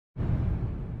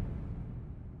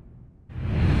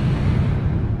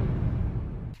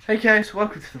Hey guys,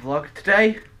 welcome to the vlog.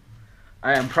 Today,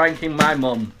 I am pranking my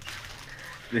mum.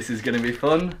 This is going to be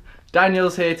fun.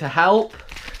 Daniel's here to help.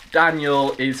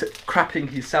 Daniel is crapping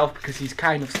himself because he's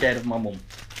kind of scared of my mum.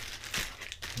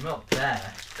 I'm not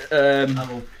there.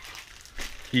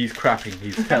 He's crapping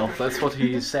himself, that's what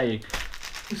he's saying.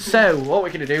 So, what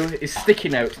we're going to do is sticky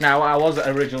notes. Now, I was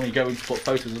originally going to put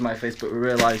photos of my face, but we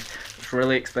realised it's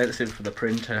really expensive for the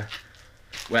printer.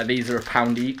 Where these are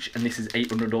 £1 each, and this is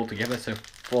 800 altogether, so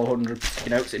 400 sticky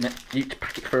notes in it, each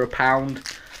packet for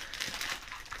 £1.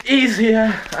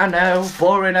 Easier, I know,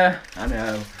 boringer, I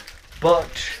know.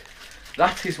 But,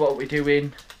 that is what we're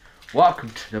doing. Welcome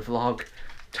to the vlog.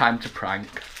 Time to prank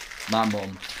my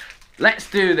mum. Let's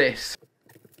do this.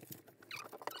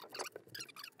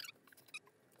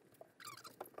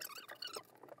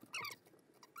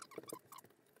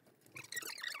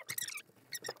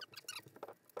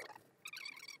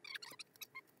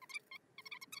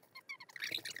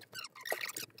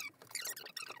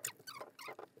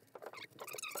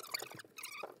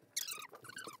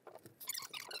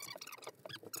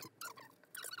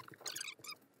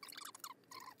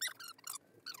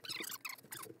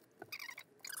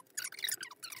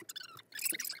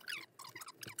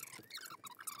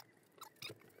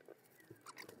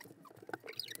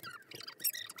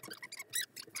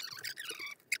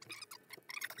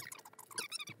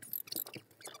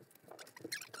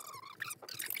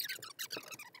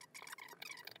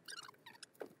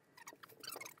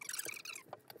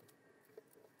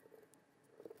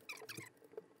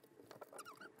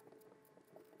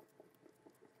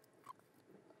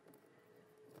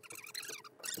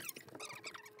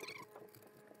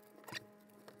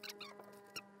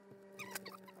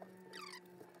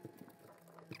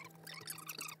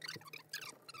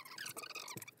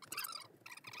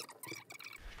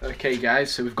 Okay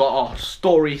guys, so we've got our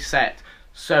story set.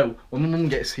 So when my mum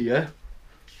gets here,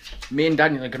 me and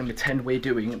Daniel are going to pretend we're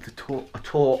doing a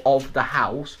tour of the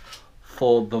house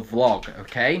for the vlog,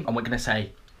 okay? And we're going to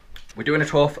say, we're doing a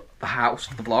tour of the house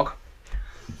for the vlog,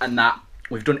 and that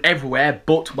we've done everywhere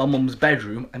but my mum's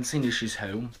bedroom, and seeing as she's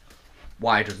home,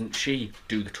 why doesn't she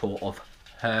do the tour of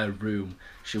her room?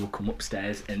 She will come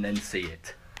upstairs and then see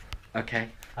it, okay?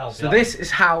 So this is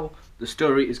how the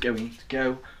story is going to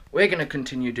go. We're going to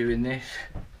continue doing this.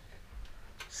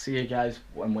 See you guys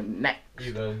when we're next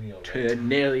to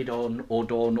nearly done or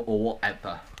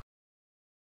whatever.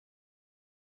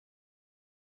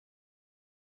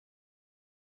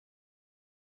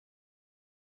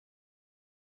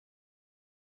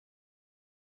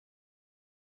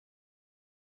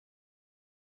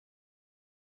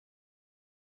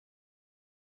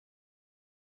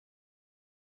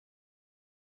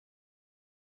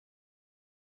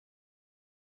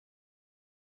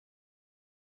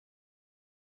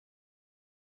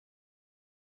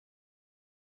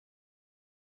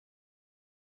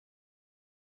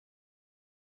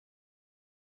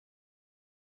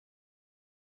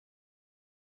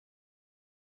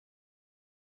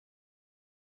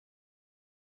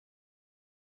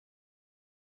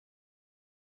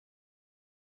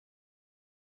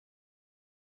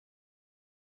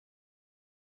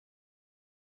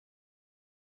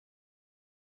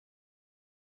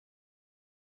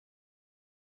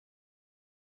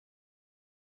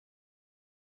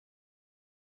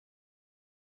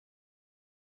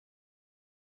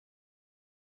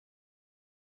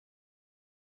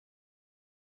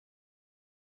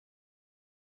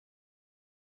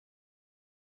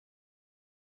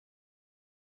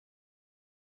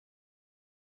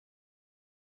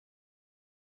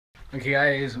 Okay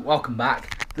guys, welcome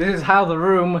back. This is how the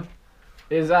room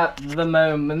is at the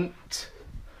moment.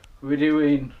 We're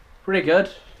doing pretty good.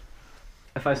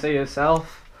 If I say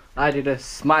yourself, I did a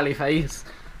smiley face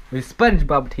with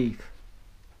SpongeBob teeth.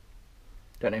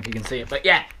 Don't know if you can see it, but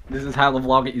yeah, this is how the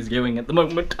vlog is going at the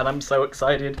moment, and I'm so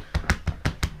excited.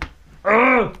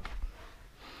 Ugh!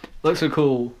 Looks so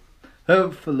cool.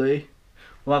 Hopefully,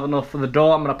 we'll have enough for the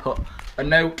door. I'm gonna put a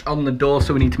note on the door,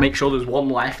 so we need to make sure there's one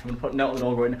left. I'm gonna put a note on the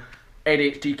door going,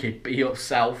 ADHD kid, be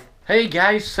yourself. Hey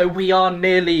guys, so we are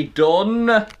nearly done.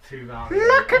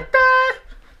 Look at that!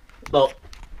 Look.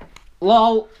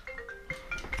 Lol.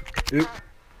 Oop.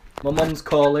 My mum's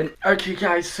calling. Okay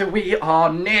guys, so we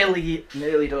are nearly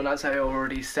done, as I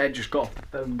already said. Just got off the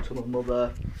phone to my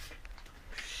mother.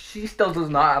 She still does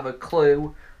not have a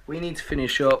clue. We need to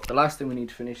finish up. The last thing we need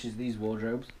to finish is these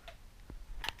wardrobes.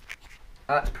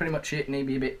 That's pretty much it.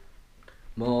 Maybe a bit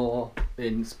more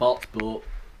in spots, but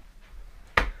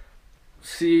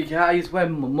see you guys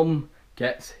when my mum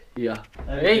gets here.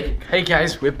 Okay. Hey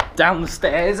guys, we're down the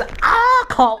stairs. Ah,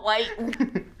 can't wait.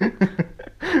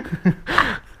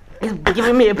 It's You're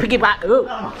giving me a piggyback.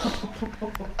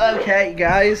 Okay,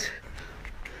 guys.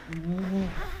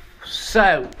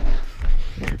 So,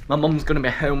 my mum's gonna be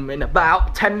home in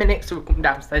about 10 minutes, so we'll come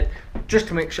downstairs just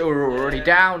to make sure we're already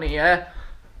down here.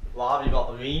 What have you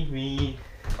got to read me?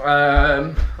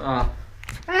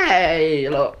 Hey,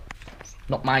 look.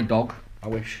 Not my dog. I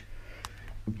wish.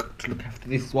 We've got to look after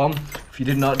this one. If you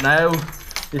did not know,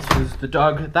 this was the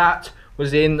dog that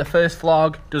was in the first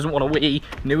vlog. Doesn't want to wee.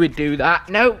 Knew we'd do that.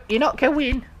 No, you're not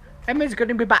going. Emma's going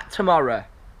to be back tomorrow.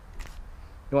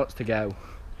 He wants to go.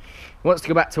 He wants to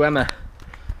go back to Emma.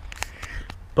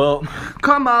 But,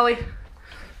 come on, Marley.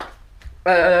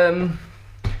 But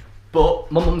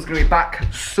my mum's going to be back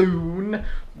soon.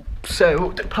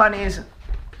 So, the plan is,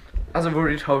 as I've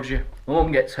already told you, my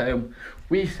mum gets home.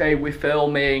 We say we're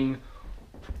filming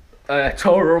a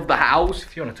tour of the house.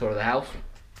 If you want a tour of the house,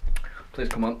 please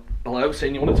come on below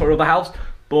saying you want a tour of the house.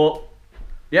 But,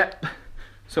 yep.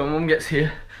 So my mum gets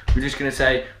here. We're just going to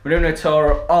say we're doing a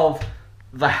tour of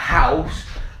the house.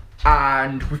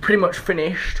 And we've pretty much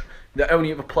finished. The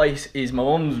only other place is my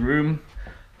mum's room.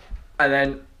 And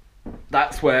then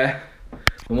that's where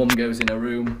my mum goes in her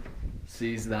room,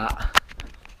 sees that.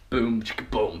 Boom, chicka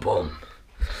boom, boom.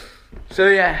 So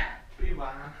yeah.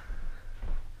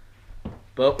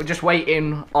 But we're just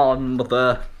waiting on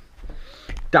the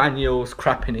Daniel's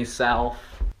crapping himself.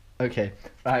 Okay,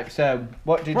 right, so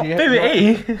what did you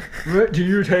What do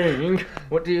you think?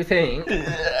 What do you think?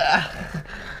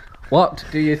 What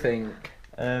do you think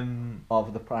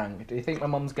of the prank? Do you think my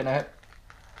mum's gonna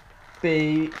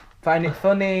find it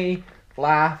funny,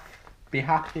 laugh, be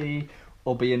happy,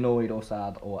 or be annoyed or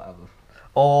sad or whatever?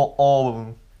 All of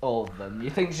them. All of them. You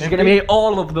think she's gonna be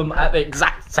all of them at the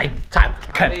exact same time?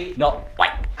 Not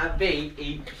wait. And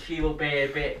B, she will be a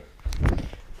bit.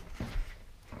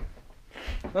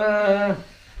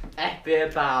 Be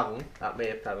a down. That'd be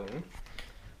a down.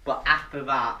 But after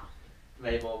that,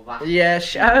 maybe that. Yeah,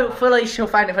 hopefully she'll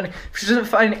find it funny. If she doesn't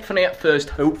find it funny at first,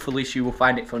 hopefully she will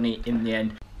find it funny in the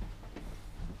end.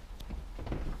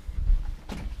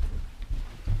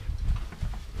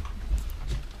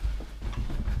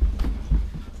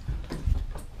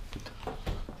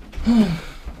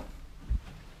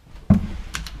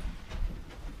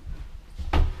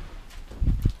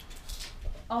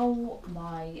 Oh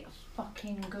my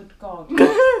fucking good god.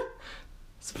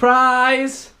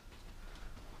 Surprise!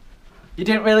 You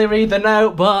didn't really read the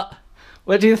note, but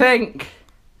what do you think?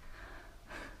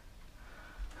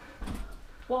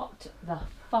 What the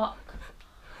fuck?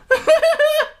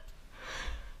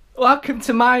 Welcome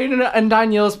to mine and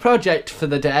Daniel's project for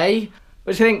the day.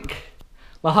 What do you think?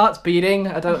 My heart's beating.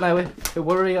 I don't know if to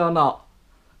worry or not.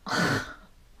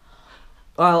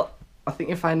 Well, I think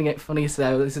you're finding it funny,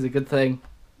 so this is a good thing.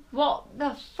 What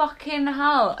the fucking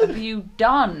hell have you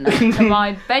done to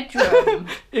my bedroom?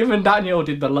 Even Daniel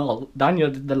did the lol.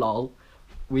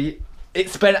 It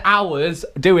spent hours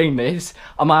doing this,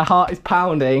 and my heart is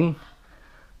pounding.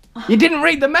 You didn't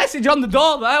read the message on the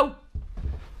door, though.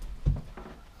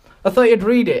 I thought you'd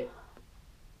read it.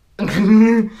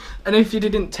 And if you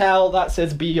didn't tell, that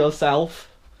says be yourself.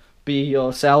 Be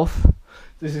yourself.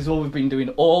 This is what we've been doing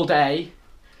all day.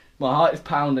 My heart is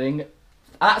pounding.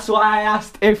 That's why I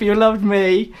asked if you loved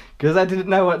me, because I didn't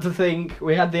know what to think.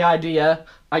 We had the idea.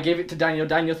 I gave it to Daniel.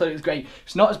 Daniel thought it was great.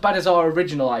 It's not as bad as our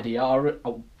original idea. Our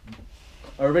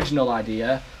original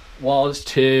idea was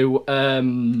to...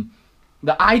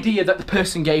 the idea that the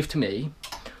person gave to me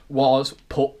was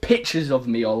put pictures of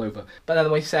me all over. But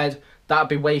then we said that'd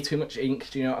be way too much ink,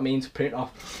 do you know what I mean, to print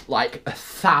off like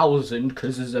 1,000,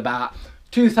 because there's about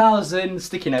 2,000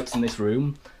 sticky notes in this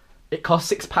room. It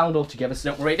cost £6 altogether,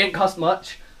 so don't worry, it didn't cost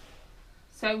much.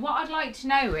 So what I'd like to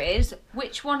know is,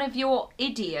 which one of your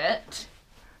idiot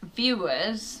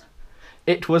viewers...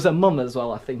 It was a mum as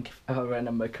well, I think, if I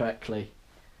remember correctly.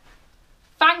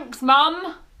 Thanks,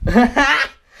 Mum!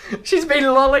 She's been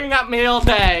lolling at me all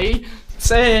day,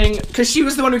 saying... Because she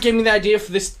was the one who gave me the idea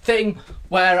for this thing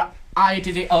where I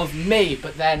did it of me,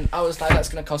 but then I was like, that's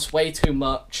going to cost way too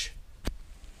much.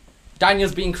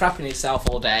 Daniel's been crapping himself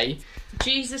all day.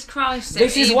 Jesus Christ.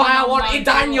 This is why I wanted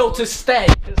Daniel to stay,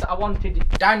 because I wanted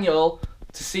Daniel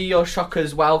to see your shock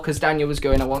as well, because Daniel was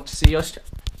going, I want to see your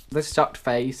this shocked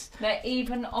face. They're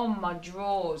even on my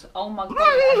drawers. Oh my god,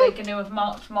 are they going to have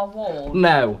marked my wall?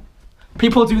 No.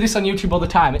 People do this on YouTube all the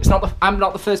time. It's not. I'm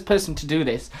not the first person to do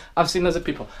this. I've seen other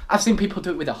people. I've seen people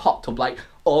do it with a hot tub, like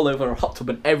all over a hot tub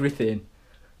and everything.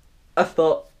 I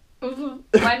thought...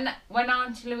 when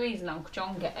Auntie Louise and Uncle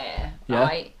John get here, Yeah.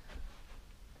 right,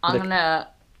 I'm going to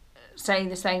say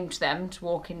the same to them, to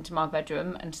walk into my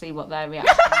bedroom and see what their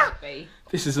reaction would be.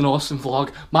 This is an awesome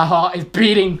vlog. My heart is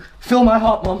beating. Feel my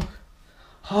heart, Mum.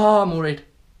 Oh, I'm worried.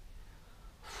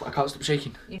 I can't stop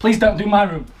shaking. Please don't do my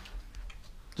room.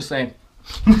 Just saying.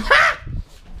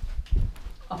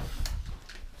 Oh,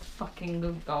 fucking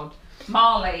good God.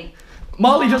 Marley.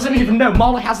 Marley doesn't even know.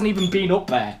 Marley hasn't even been up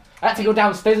there. I had to go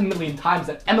downstairs a million times,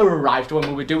 and Emma arrived when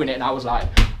we were doing it, and I was like,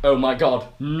 oh my God,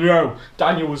 no.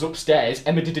 Daniel was upstairs.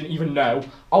 Emma didn't even know.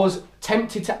 I was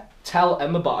tempted to tell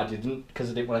Emma, but I didn't, because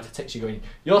I didn't want her to text you going,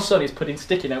 your son is putting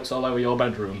sticky notes all over your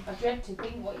bedroom. I dread to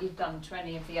think what you've done to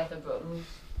any of the other rooms.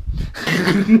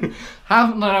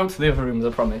 Haven't gone out to the other rooms,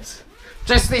 I promise.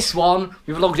 Just this one.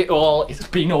 We've logged it all. It's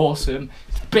been awesome.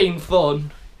 It's been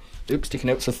fun. Oops, sticky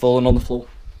notes have fallen on the floor.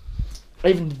 I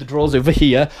even did the drawers over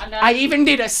here. I even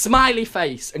did a smiley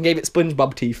face and gave it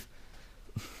SpongeBob teeth.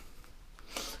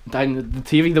 Down the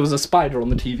TV, there was a spider on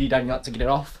the TV. Daniel had to get it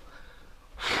off.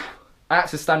 I had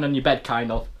to stand on your bed,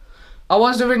 kind of. I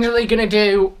was originally going to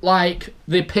do, like,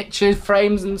 the picture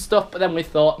frames and stuff, but then we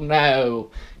thought, no,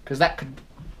 because that could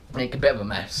make a bit of a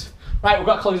mess. Right, we've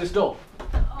got to close this door.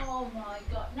 Oh my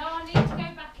God. No, I need to go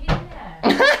back in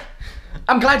there.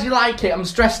 I'm glad you like it. I'm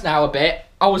stressed now a bit.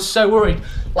 I was so worried.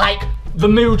 Like, the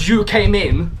mood you came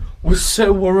in was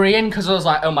so worrying, because I was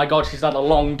like, oh my God, she's had a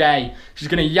long day. She's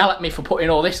going to yell at me for putting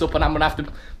all this up, and I'm going to have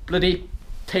to bloody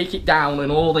take it down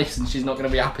and all this, and she's not going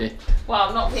to be happy. Well,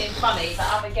 I'm not being funny, but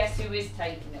have a guess who is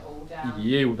taking it all down.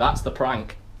 You, that's the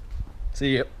prank.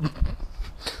 See you.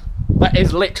 That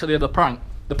is literally the prank.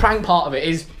 The prank part of it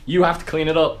is you have to clean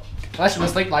it up. Unless you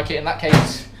must think like it, in that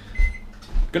case,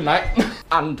 good night.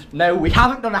 And no, we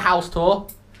haven't done a house tour.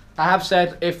 I have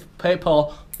said if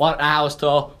people want a house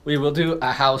tour, we will do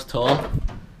a house tour.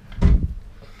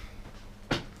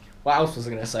 What else was I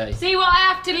going to say? See what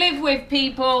I have to live with,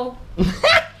 people.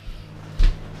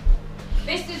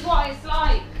 This is what it's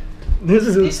like. This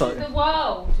is the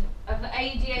world of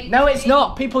ADHD. No, it's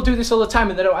not. People do this all the time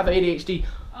and they don't have ADHD.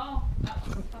 Oh, that's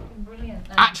fucking brilliant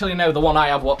then. Actually, no, the one I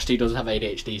have watched, he does have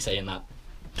ADHD, saying that.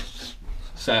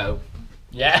 So,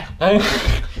 yeah.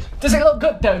 Does it look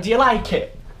good though? Do you like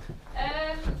it?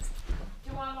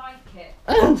 Do I like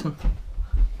it?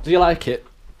 Do you like it?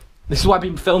 This is why I've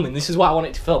been filming. This is why I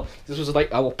wanted to film. This was like,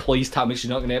 oh, please tell me she's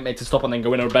not going to get me to stop and then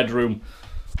go in her bedroom.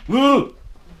 Woo!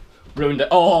 Ruined it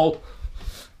all.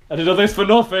 I did all this for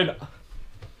nothing.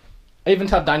 I even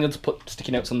told Daniel to put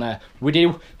sticky notes on there. We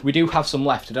do have some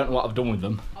left. I don't know what I've done with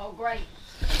them. Oh, great.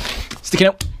 Sticky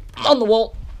note on the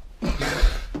wall.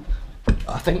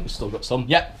 I think we've still got some.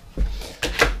 Yep.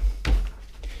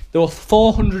 There were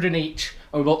 400 in each,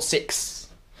 and we bought 6.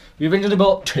 We originally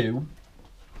bought 2.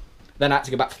 Then I had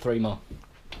to go back for 3 more.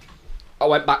 I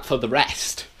went back for the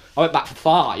rest. I went back for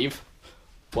 5.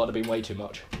 But it'd have been way too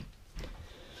much.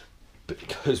 But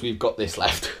because we've got this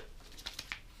left.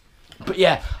 But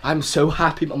yeah, I'm so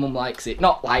happy my mum likes it.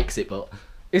 Not likes it, but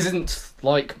isn't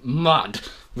like mad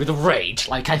with rage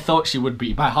like I thought she would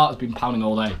be. My heart has been pounding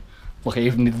all day. Look, I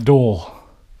even did the door.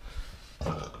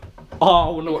 Oh, I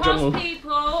wonder what Because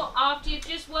people, after you've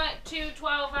just worked 2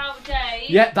 12-hour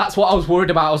days... Yeah, that's what I was worried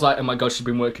about. I was like, oh my God, she's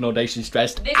been working all day, she's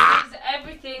stressed. This is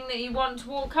everything that you want to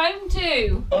walk home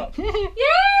to.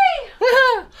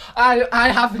 Yay! I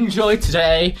have enjoyed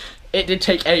today. It did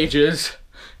take ages.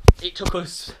 It took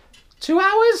us 2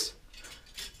 hours.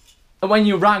 And when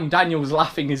you rang, Daniel was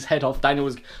laughing his head off. And I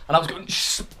was going,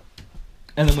 shh.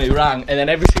 And then we rang, and then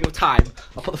every single time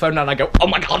I put the phone down, I go, oh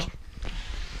my God.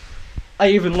 I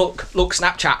even look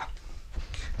Snapchat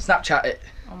it.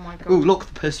 Oh my God. Ooh, look,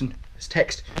 the person has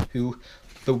text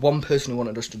the one person who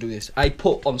wanted us to do this. I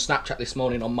put on Snapchat this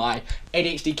morning on my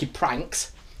ADHD Kid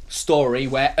Pranks story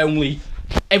where only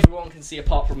everyone can see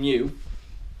apart from you,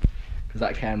 because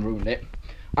that can ruin it.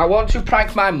 I want to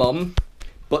prank my mum,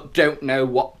 but don't know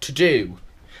what to do.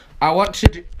 I want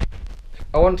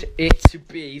it to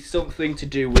be something to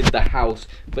do with the house,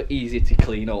 but easy to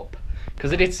clean up.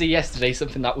 Because I did see yesterday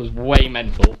something that was way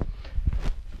mental.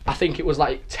 I think it was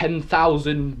like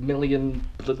 10,000 million,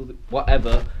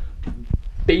 whatever,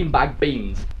 beanbag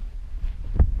beans.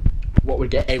 What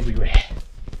would get everywhere.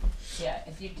 Yeah,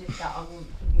 if you did that, I wouldn't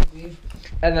forgive you.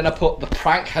 And then I put, the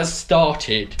prank has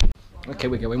started. Okay,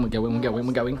 we're going. Come and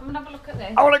have a look at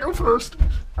this. I want to go first.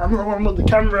 I'm the one with the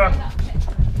camera.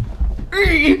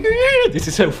 This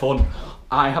is so fun.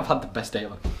 I have had the best day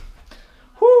ever.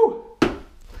 Woo!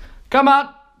 Come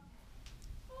on.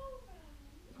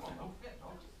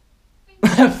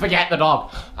 Forget the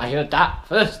dog. I heard that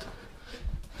first.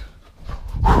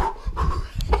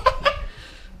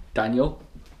 Daniel,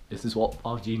 this is what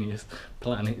our genius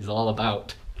plan is all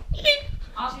about.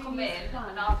 I've come in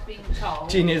and I've been told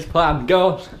Genius plan,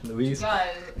 go, Louise. to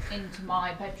go into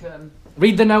my bedroom.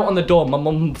 Read the note on the door. My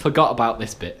mum forgot about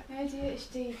this bit.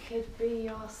 ADHD could be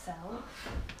yourself.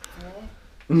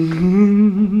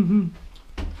 Turn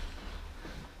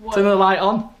the light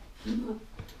on.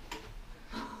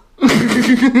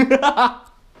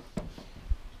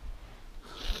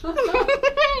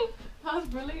 That's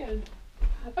brilliant.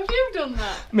 Have you done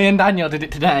that? Me and Daniel did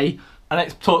it today, and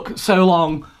it took so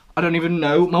long, I don't even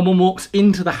know. My mum walks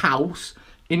into the house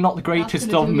in not the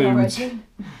greatest of moods.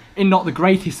 In not the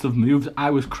greatest of moods, I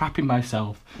was crapping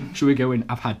myself. Should we go in?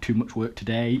 I've had too much work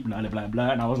today, blah, blah, blah, blah.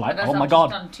 And I was like, oh my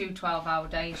God. I've done 2 12-hour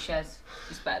days, Shez.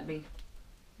 This better be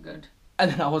good. And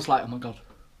then I was like, oh my God,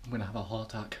 I'm going to have a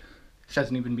heart attack. She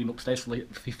hasn't even been upstairs for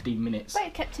like 15 minutes. But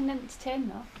it kept him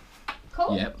entertained though.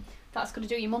 Cool. Yep. That's going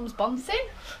to do your mum's bouncing.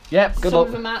 Yep, good Some luck.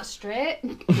 of them out straight.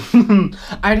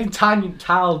 I did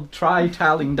try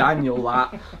telling Daniel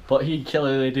that, but he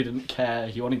clearly didn't care.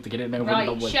 He wanted to get it over Right,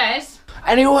 and done with. Shez.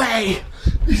 Anyway,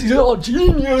 this is our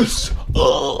genius.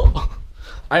 Ugh.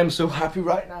 I am so happy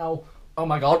right now. Oh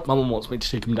my God, my mum wants me to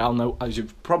take him down though, as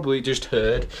you've probably just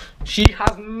heard. She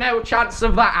has no chance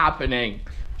of that happening.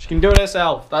 She can do it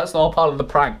herself. That's all part of the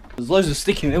prank. There's loads of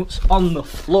sticky notes on the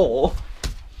floor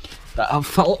that have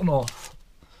fallen off.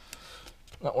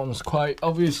 That one's quite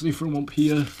obviously from up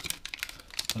here.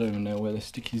 I don't even know where the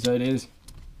sticky zone is.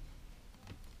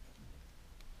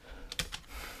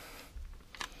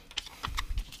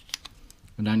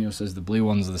 And Daniel says the blue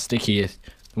ones are the stickiest.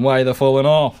 Then why are they falling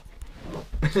off?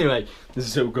 Anyway, this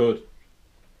is so good.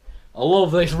 I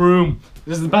love this room.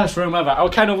 This is the best room ever. I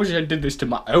kind of wish I did this to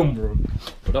my own room.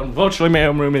 But unfortunately my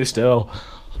own room is still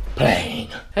plain.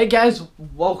 Hey guys,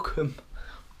 welcome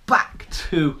back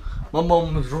to my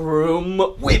mum's room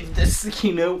with the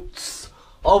sticky notes.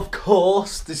 Of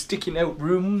course, the sticky note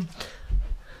room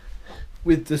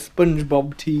with the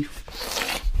SpongeBob teeth.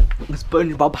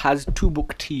 SpongeBob has 2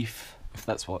 buck teeth, if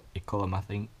that's what you call them, I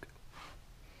think.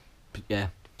 But yeah.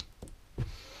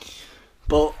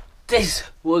 But this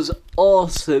was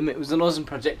awesome. It was an awesome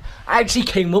project. I actually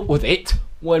came up with it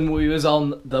when we was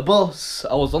on the bus.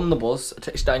 I was on the bus. I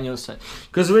texted Daniel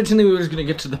because originally we was going to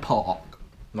get to the park.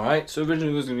 Right? So originally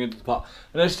we was going to get to the park.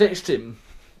 And I texted him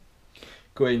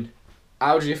going,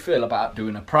 how do you feel about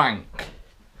doing a prank?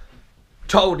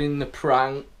 Told him the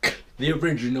prank. The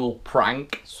original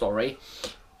prank. Sorry.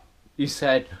 He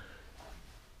said,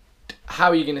 how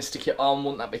are you going to stick it on?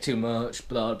 Wouldn't that be too much?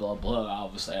 Blah, blah, blah.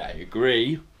 Obviously, I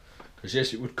agree. Because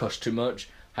yes, it would cost too much.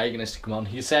 How are you going to stick them on?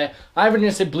 He said, I haven't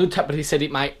even said blue tack, but he said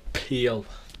it might peel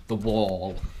the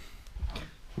wall.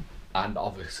 And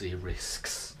obviously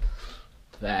risks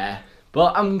there.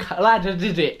 But I'm glad I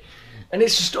did it. And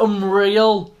it's just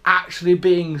unreal actually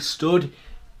being stood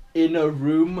in a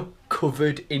room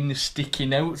covered in sticky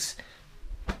notes.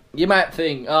 You might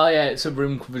think, oh yeah, it's a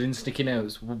room covered in sticky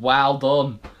notes. Well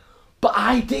done. But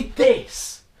I did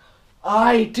this.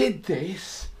 I did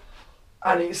this.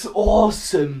 And it's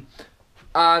awesome.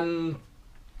 And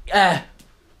yeah,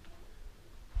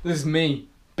 this is me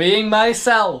being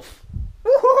myself.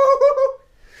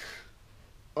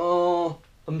 Oh,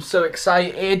 I'm so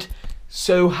excited,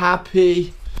 so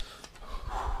happy.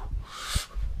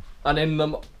 And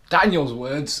in Daniel's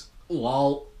words,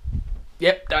 lol.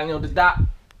 Yep, Daniel did that.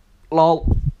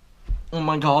 Lol. Oh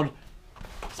my God.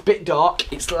 It's a bit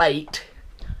dark, it's late.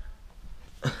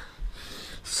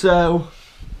 So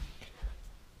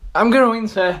I'm going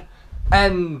to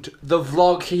end the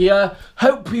vlog here.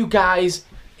 Hope you guys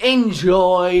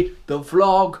enjoyed the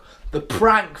vlog, the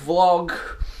prank vlog.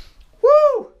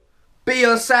 Woo! Be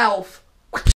yourself.